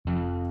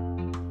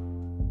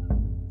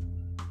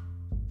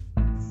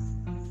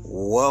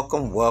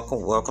Welcome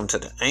to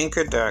the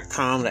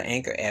anchor.com, the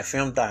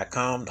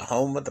anchorfm.com, the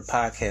home of the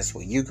podcast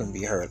where you can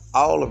be heard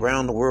all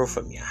around the world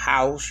from your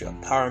house, your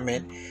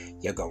apartment,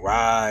 your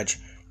garage,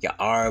 your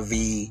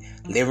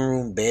RV, living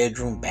room,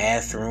 bedroom,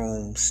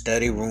 bathroom,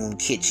 study room,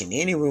 kitchen,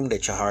 any room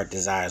that your heart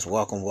desires.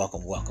 Welcome.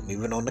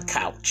 Even on the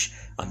couch,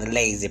 on the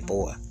lazy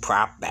boy,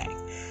 prop back.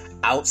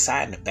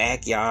 Outside in the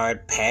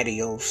backyard,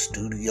 patio,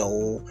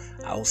 studio,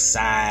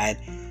 outside.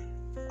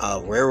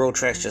 Railroad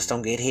tracks just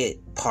don't get hit.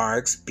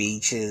 Parks,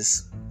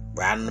 beaches,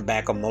 riding the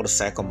back of a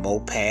motorcycle,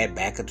 moped,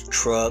 back of the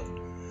truck,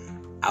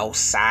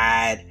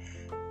 outside,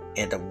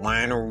 at the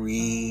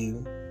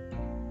winery,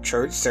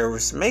 church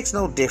service. Makes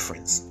no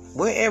difference.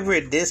 Wherever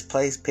this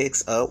place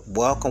picks up,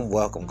 welcome.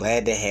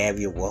 Glad to have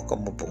you.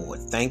 Welcome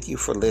aboard. Thank you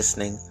for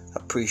listening.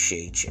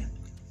 Appreciate you.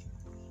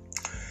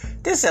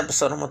 This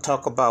episode, I'm going to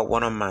talk about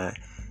one of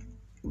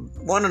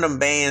them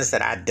bands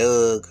that I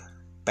dug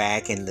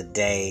back in the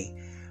day.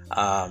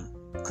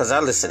 Because I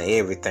listen to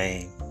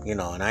everything,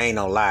 and I ain't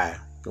no lie.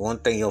 The one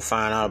thing you'll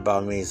find out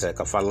about me is like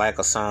if I like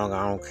a song,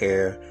 I don't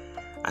care.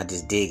 I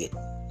just dig it.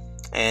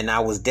 And I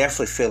was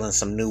definitely feeling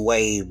some new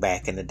wave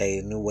back in the day,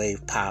 new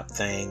wave pop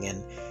thing.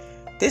 And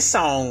this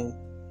song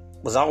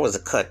was always a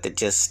cut that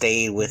just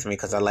stayed with me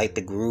because I like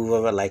the groove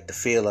of it, I like the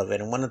feel of it.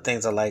 And one of the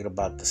things I like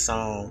about the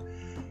song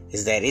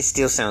is that it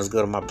still sounds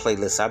good on my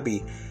playlist. I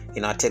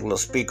take a little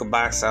speaker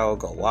box out,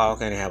 go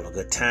walking, and have a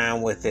good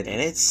time with it. And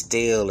it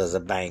still is a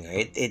banger.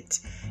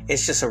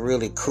 It's just a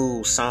really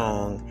cool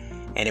song,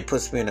 and it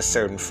puts me in a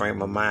certain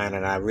frame of mind,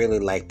 and I really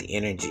like the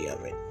energy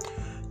of it.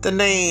 The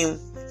name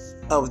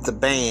of the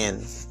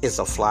band is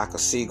A Flock of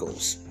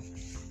Seagulls,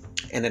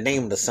 and the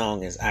name of the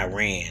song is I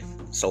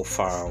Ran So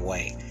Far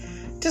Away.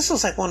 This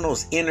was like one of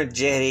those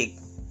energetic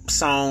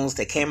songs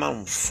that came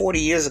out 40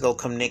 years ago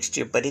come next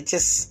year, but it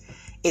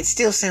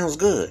still sounds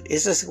good.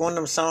 It's just one of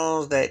them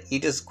songs that you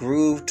just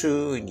groove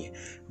to and you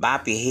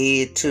bop your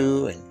head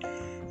to, and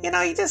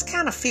you just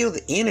kind of feel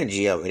the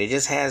energy of it. It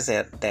just has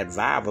that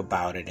vibe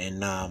about it.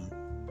 And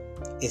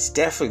it's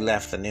definitely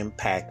left an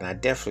impact. And I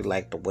definitely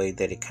like the way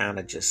that it kind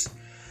of just,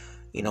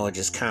 it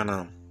just kind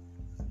of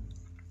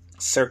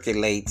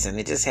circulates. And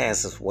it just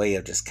has this way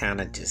of just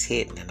kind of just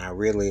hitting. And I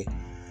really,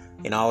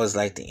 I always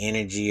like the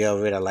energy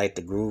of it. I like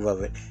the groove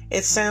of it.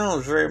 It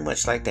sounds very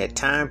much like that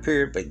time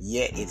period, but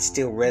yet it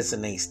still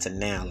resonates to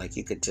now. Like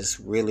you could just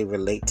really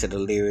relate to the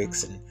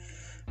lyrics and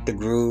the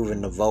groove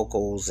and the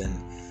vocals, and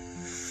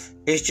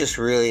it's just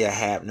really a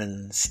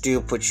happening,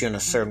 still puts you in a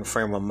certain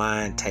frame of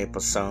mind type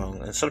of song.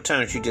 And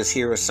sometimes you just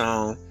hear a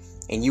song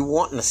and you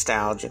want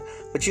nostalgia,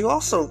 but you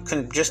also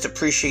can just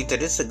appreciate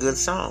that it's a good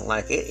song.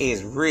 Like it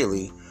is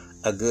really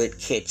a good,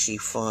 catchy,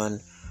 fun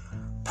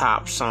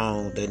pop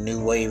song, the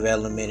new wave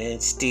element, and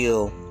it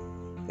still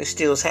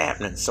is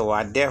happening. So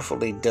I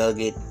definitely dug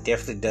it,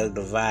 definitely dug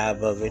the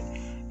vibe of it,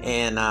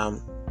 and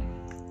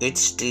it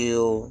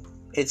still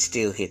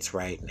hits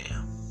right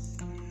now.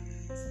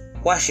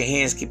 Wash your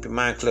hands, keep your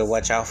mind clear,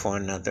 watch out for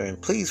one another,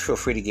 and please feel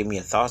free to give me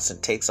your thoughts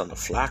and takes on The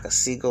Flock of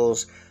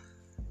Seagulls,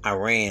 I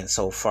Ran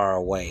So Far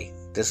Away.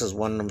 This is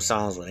one of them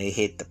songs when it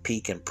hit the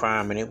peak and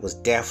prime, and it was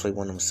definitely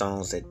one of them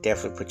songs that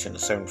definitely put you in a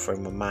certain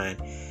frame of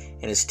mind,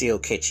 and it's still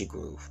catchy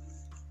groove.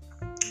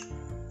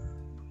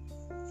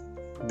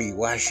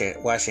 Wash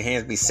your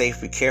hands, be safe,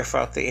 be careful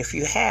out there. If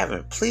you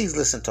haven't, please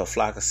listen to A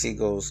Flock of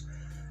Seagulls,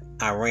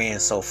 I Ran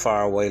So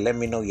Far Away. Let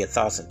me know your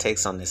thoughts and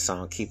takes on this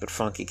song. Keep it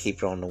funky, keep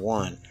it on the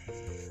one.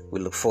 We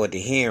look forward to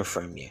hearing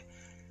from you.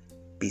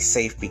 Be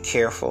safe, be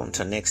careful.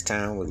 Until next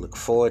time, we look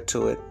forward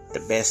to it. The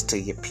best to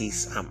your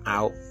peace. I'm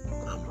out.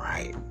 I'm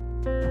right.